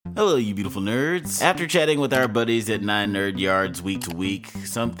Hello, you beautiful nerds. After chatting with our buddies at 9 Nerd Yards week to week,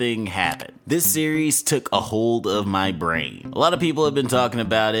 something happened. This series took a hold of my brain. A lot of people have been talking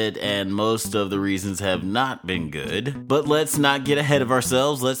about it, and most of the reasons have not been good. But let's not get ahead of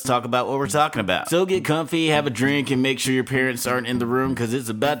ourselves. Let's talk about what we're talking about. So get comfy, have a drink, and make sure your parents aren't in the room because it's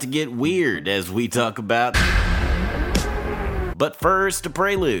about to get weird as we talk about... But first, a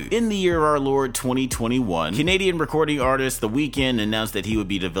prelude. In the year of our Lord 2021, Canadian recording artist The Weeknd announced that he would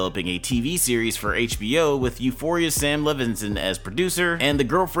be developing a TV series for HBO with Euphoria's Sam Levinson as producer, and The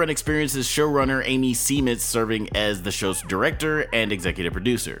Girlfriend Experience's showrunner Amy Seimetz serving as the show's director and executive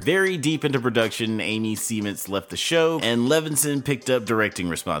producer. Very deep into production, Amy Seimetz left the show, and Levinson picked up directing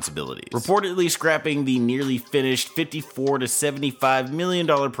responsibilities, reportedly scrapping the nearly finished $54 to $75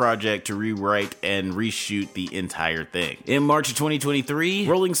 million project to rewrite and reshoot the entire thing. In March of 2023,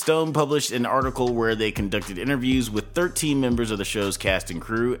 Rolling Stone published an article where they conducted interviews with 13 members of the show's cast and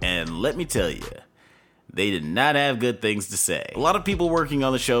crew, and let me tell you, they did not have good things to say. A lot of people working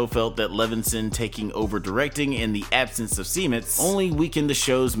on the show felt that Levinson taking over directing in the absence of Seimetz only weakened the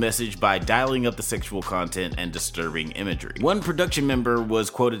show's message by dialing up the sexual content and disturbing imagery. One production member was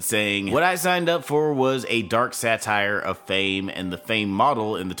quoted saying, "What I signed up for was a dark satire of fame and the fame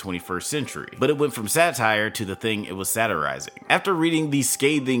model in the 21st century, but it went from satire to the thing it was satirizing." After reading the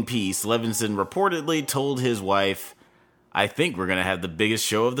scathing piece, Levinson reportedly told his wife, "I think we're gonna have the biggest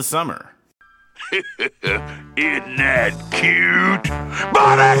show of the summer." Isn't that cute?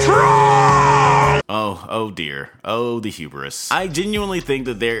 But it's wrong! Oh dear. Oh, the hubris. I genuinely think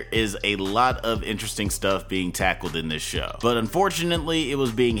that there is a lot of interesting stuff being tackled in this show, but unfortunately it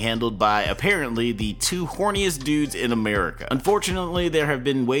was being handled by apparently the two horniest dudes in America. Unfortunately, there have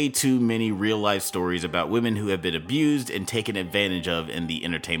been way too many real life stories about women who have been abused and taken advantage of in the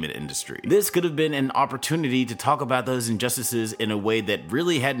entertainment industry. This could have been an opportunity to talk about those injustices in a way that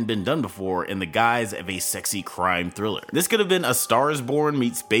really hadn't been done before in the guise of a sexy crime thriller. This could have been A Star is Born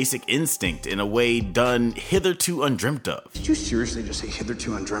meets Basic Instinct in a way done hitherto undreamt of. Did you seriously just say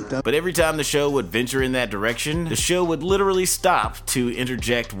hitherto undreamt of? But every time the show would venture in that direction, the show would literally stop to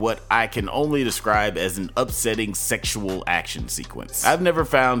interject what I can only describe as an upsetting sexual action sequence. I've never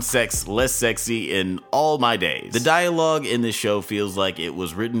found sex less sexy in all my days. The dialogue in this show feels like it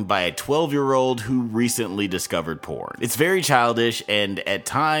was written by a 12-year-old who recently discovered porn. It's very childish and at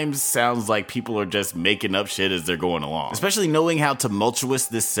times sounds like people are just making up shit as they're going along. Especially knowing how tumultuous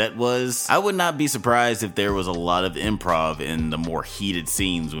this set was, I would not be surprised if there was a lot of improv in the more heated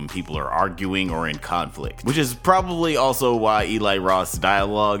scenes when people are arguing or in conflict, which is probably also why Eli Roth's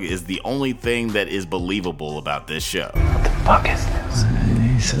dialogue is the only thing that is believable about this show. What the fuck is this?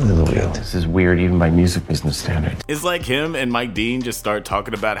 It's a little weird. This is weird even by music business standards. It's like him and Mike Dean just start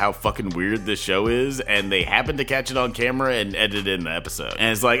talking about how fucking weird this show is, and they happen to catch it on camera and edit it in the episode.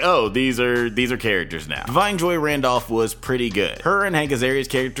 And it's like, oh, these are characters now. Divine Joy Randolph was pretty good. Her and Hank Azaria's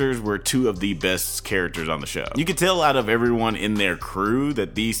characters were two of the best characters on the show. You could tell out of everyone in their crew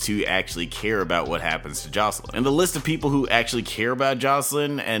that these two actually care about what happens to Jocelyn. And the list of people who actually care about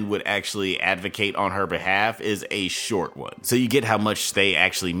Jocelyn and would actually advocate on her behalf is a short one. So you get how much they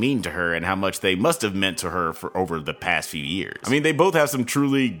actually mean to her and how much they must have meant to her for over the past few years. I mean, they both have some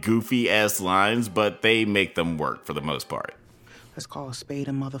truly goofy ass lines, but they make them work for the most part. Let's call a spade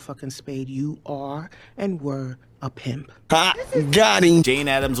a motherfucking spade. You are and were a pimp. Ha! Got him! Jane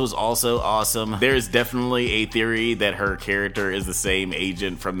Addams was also awesome. There's definitely a theory that her character is the same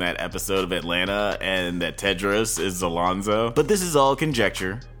agent from that episode of Atlanta and that Tedros is Alonzo. But this is all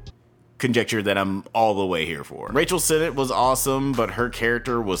conjecture that I'm all the way here for. Rachel Sennett was awesome, but her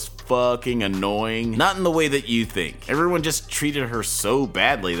character was fucking annoying. Not in the way that you think. Everyone just treated her so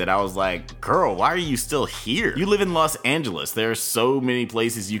badly that I was like, girl, why are you still here? You live in Los Angeles. There are so many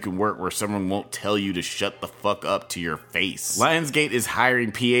places you can work where someone won't tell you to shut the fuck up to your face. Lionsgate is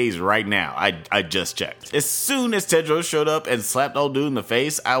hiring PAs right now. I just checked. As soon as Tedros showed up and slapped old dude in the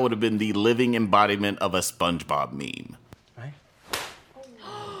face, I would have been the living embodiment of a SpongeBob meme.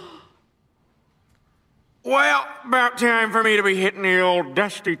 Well, about time for me to be hitting the old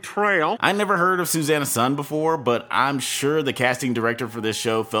dusty trail. I never heard of Susanna Sun before, but I'm sure the casting director for this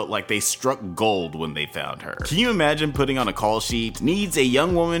show felt like they struck gold when they found her. Can you imagine putting on a call sheet, needs a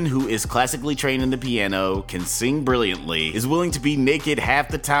young woman who is classically trained in the piano, can sing brilliantly, is willing to be naked half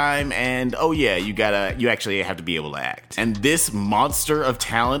the time, and oh yeah, you actually have to be able to act. And this monster of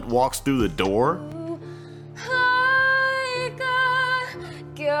talent walks through the door?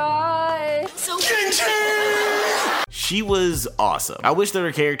 she was awesome. I wish that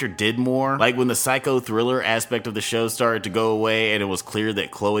her character did more. Like when the psycho thriller aspect of the show started to go away and it was clear that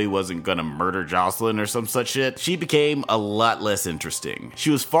Chloe wasn't gonna murder Jocelyn or some such shit, she became a lot less interesting. She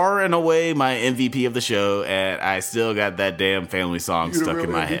was far and away my MVP of the show, and I still got that damn family song stuck in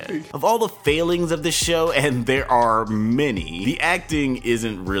my head. Of all the failings of this show, and there are many, the acting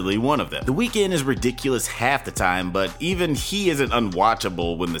isn't really one of them. The Weeknd is ridiculous half the time, but even he isn't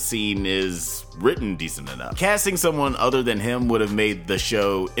unwatchable when the scene is written decent enough. Casting someone other than him would have made the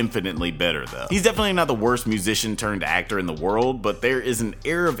show infinitely better though. He's definitely not the worst musician turned actor in the world, but there is an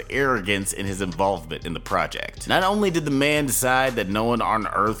air of arrogance in his involvement in the project. Not only did the man decide that no one on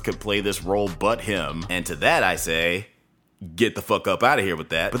earth could play this role but him, and to that I say, get the fuck up out of here with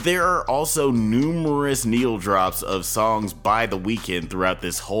that. But there are also numerous needle drops of songs by The Weeknd throughout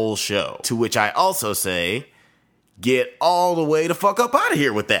this whole show, to which I also say, get all the way the fuck up out of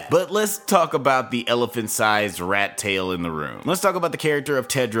here with that. But let's talk about the elephant-sized rat tail in the room. Let's talk about the character of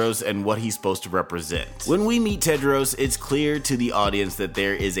Tedros and what he's supposed to represent. When we meet Tedros, it's clear to the audience that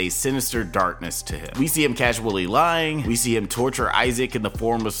there is a sinister darkness to him. We see him casually lying, we see him torture Isaac in the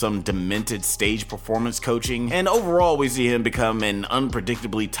form of some demented stage performance coaching, and overall we see him become an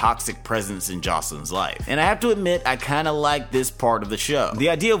unpredictably toxic presence in Jocelyn's life. And I have to admit, I kinda like this part of the show. The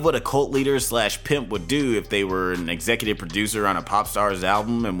idea of what a cult leader / pimp would do if they were an executive producer on a pop star's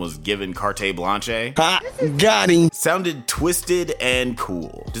album and was given carte blanche Got him. sounded twisted and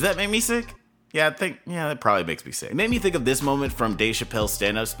cool. Does that make me sick? Yeah, that probably makes me sick. It made me think of this moment from Dave Chappelle's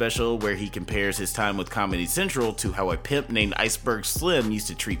stand-up special where he compares his time with Comedy Central to how a pimp named Iceberg Slim used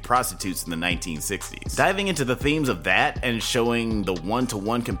to treat prostitutes in the 1960s. Diving into the themes of that and showing the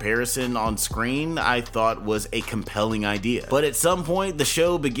one-to-one comparison on screen, I thought was a compelling idea. But at some point, the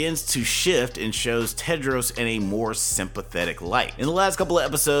show begins to shift and shows Tedros in a more sympathetic light. In the last couple of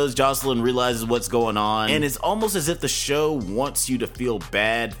episodes, Jocelyn realizes what's going on, and it's almost as if the show wants you to feel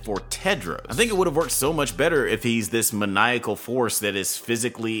bad for Tedros. I think it would have worked so much better if he's this maniacal force that is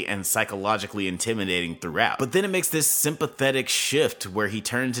physically and psychologically intimidating throughout. But then it makes this sympathetic shift where he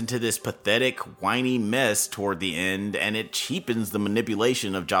turns into this pathetic, whiny mess toward the end, and it cheapens the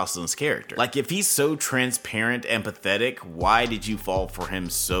manipulation of Jocelyn's character. Like, if he's so transparent and pathetic, why did you fall for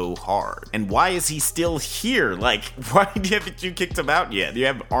him so hard? And why is he still here? Like, why haven't you kicked him out yet? You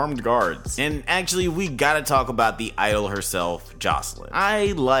have armed guards. And actually, we gotta talk about the idol herself, Jocelyn.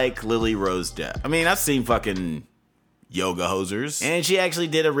 I like Lily Rose Depp. I mean, I've seen fucking yoga hosers, and she actually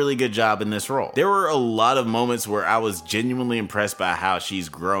did a really good job in this role. There were a lot of moments where I was genuinely impressed by how she's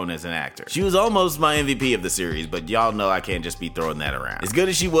grown as an actor. She was almost my MVP of the series, but y'all know I can't just be throwing that around. As good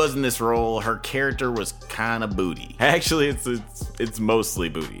as she was in this role, her character was kinda booty. Actually, it's mostly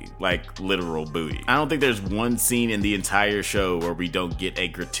booty, like literal booty. I don't think there's one scene in the entire show where we don't get a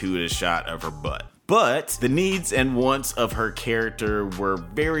gratuitous shot of her butt. But the needs and wants of her character were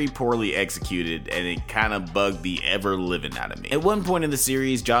very poorly executed, and it kind of bugged the ever-living out of me. At one point in the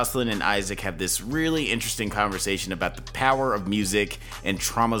series, Jocelyn and Isaac have this really interesting conversation about the power of music and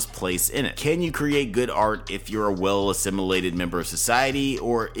trauma's place in it. Can you create good art if you're a well-assimilated member of society,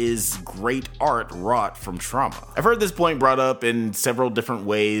 or is great art wrought from trauma? I've heard this point brought up in several different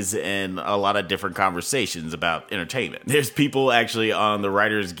ways and a lot of different conversations about entertainment. There's people actually on the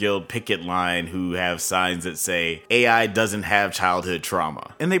Writers Guild picket line who have signs that say AI doesn't have childhood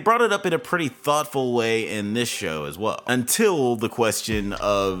trauma. And they brought it up in a pretty thoughtful way in this show as well. Until the question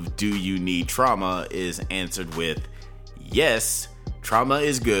of do you need trauma is answered with yes, trauma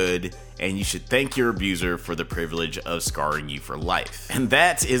is good, and you should thank your abuser for the privilege of scarring you for life. And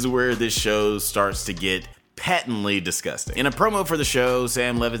that is where this show starts to get patently disgusting. In a promo for the show,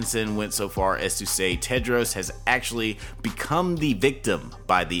 Sam Levinson went so far as to say Tedros has actually become the victim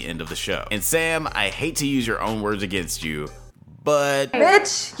by the end of the show. And Sam, I hate to use your own words against you, but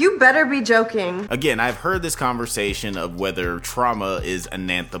bitch, you better be joking. Again, I've heard this conversation of whether trauma is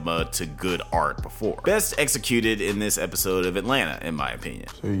anathema to good art before. Best executed in this episode of Atlanta, in my opinion.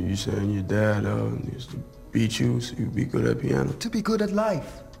 So you saying your dad used to beat you so you'd be good at piano? To be good at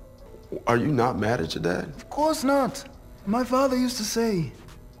life. Are you not mad at your dad? Of course not. My father used to say,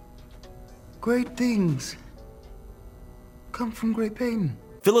 great things come from great pain.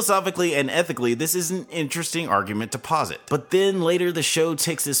 Philosophically and ethically, this is an interesting argument to posit. But then later the show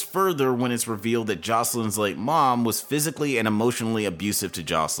takes this further when it's revealed that Jocelyn's late mom was physically and emotionally abusive to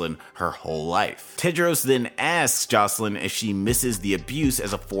Jocelyn her whole life. Tedros then asks Jocelyn if she misses the abuse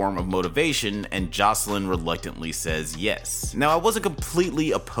as a form of motivation, and Jocelyn reluctantly says yes. Now, I wasn't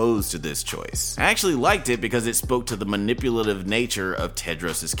completely opposed to this choice. I actually liked it because it spoke to the manipulative nature of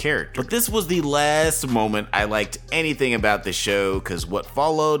Tedros' character. But this was the last moment I liked anything about the show, because what followed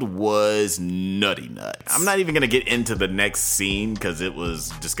followed was nutty nuts. I'm not even gonna get into the next scene because it was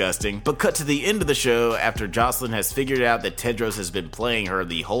disgusting, but cut to the end of the show after Jocelyn has figured out that Tedros has been playing her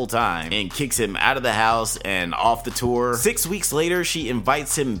the whole time and kicks him out of the house and off the tour. 6 weeks later, she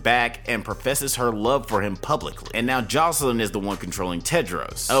invites him back and professes her love for him publicly. And now Jocelyn is the one controlling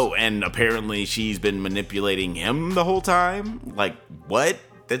Tedros. Oh, and apparently she's been manipulating him the whole time? Like, what?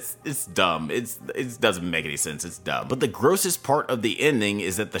 It's dumb. It doesn't make any sense. It's dumb. But the grossest part of the ending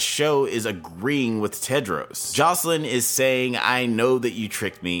is that the show is agreeing with Tedros. Jocelyn is saying, I know that you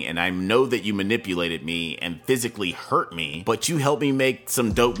tricked me and I know that you manipulated me and physically hurt me, but you helped me make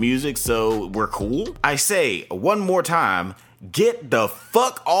some dope music, so we're cool? I say one more time, get the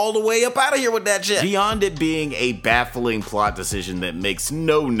fuck all the way up out of here with that shit. Beyond it being a baffling plot decision that makes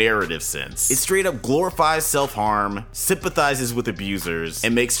no narrative sense, it straight up glorifies self-harm, sympathizes with abusers,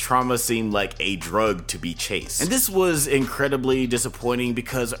 and makes trauma seem like a drug to be chased. And this was incredibly disappointing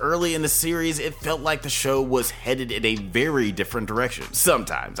because early in the series, it felt like the show was headed in a very different direction.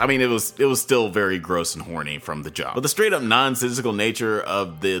 Sometimes. I mean, it was still very gross and horny from the jump. But the straight up nonsensical nature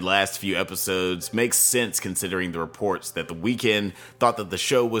of the last few episodes makes sense considering the reports that the Weeknd thought that the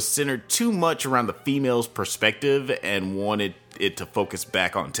show was centered too much around the female's perspective and wanted it to focus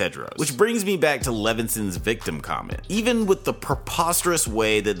back on Tedros. Which brings me back to Levinson's victim comment. Even with the preposterous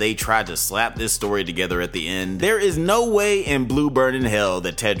way that they tried to slap this story together at the end, there is no way in blue burning hell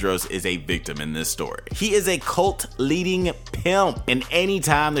that Tedros is a victim in this story. He is a cult leading pimp, and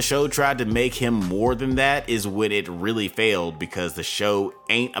anytime the show tried to make him more than that is when it really failed because the show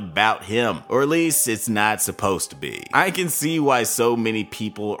ain't about him, or at least it's not supposed to be. I can see why so many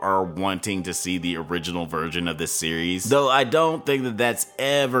people are wanting to see the original version of this series, though I don't think that that's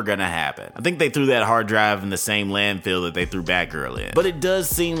ever gonna happen. I think they threw that hard drive in the same landfill that they threw Batgirl in. But it does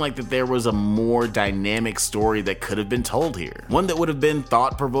seem like that there was a more dynamic story that could have been told here. One that would have been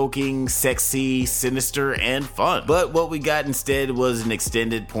thought-provoking, sexy, sinister, and fun. But what we got instead was an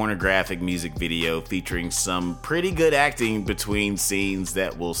extended pornographic music video featuring some pretty good acting between scenes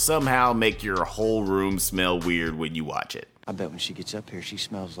that will somehow make your whole room smell weird when you watch it. I bet when she gets up here, she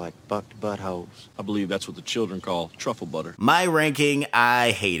smells like bucked buttholes. I believe that's what the children call truffle butter. My ranking,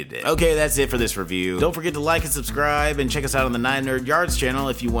 I hated it. Okay, that's it for this review. Don't forget to like and subscribe and check us out on the 9 Nerd Yards channel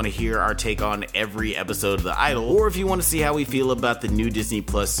if you want to hear our take on every episode of The Idol, or if you want to see how we feel about the new Disney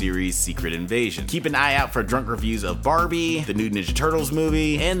Plus series Secret Invasion. Keep an eye out for drunk reviews of Barbie, the new Ninja Turtles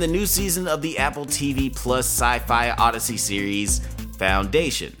movie, and the new season of the Apple TV Plus sci-fi odyssey series,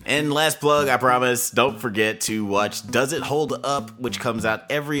 Foundation. And last plug, I promise, don't forget to watch Does It Hold Up, which comes out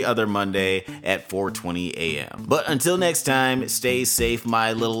every other Monday at 4:20 a.m. But until next time, stay safe,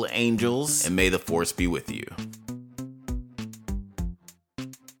 my little angels, and may the force be with you.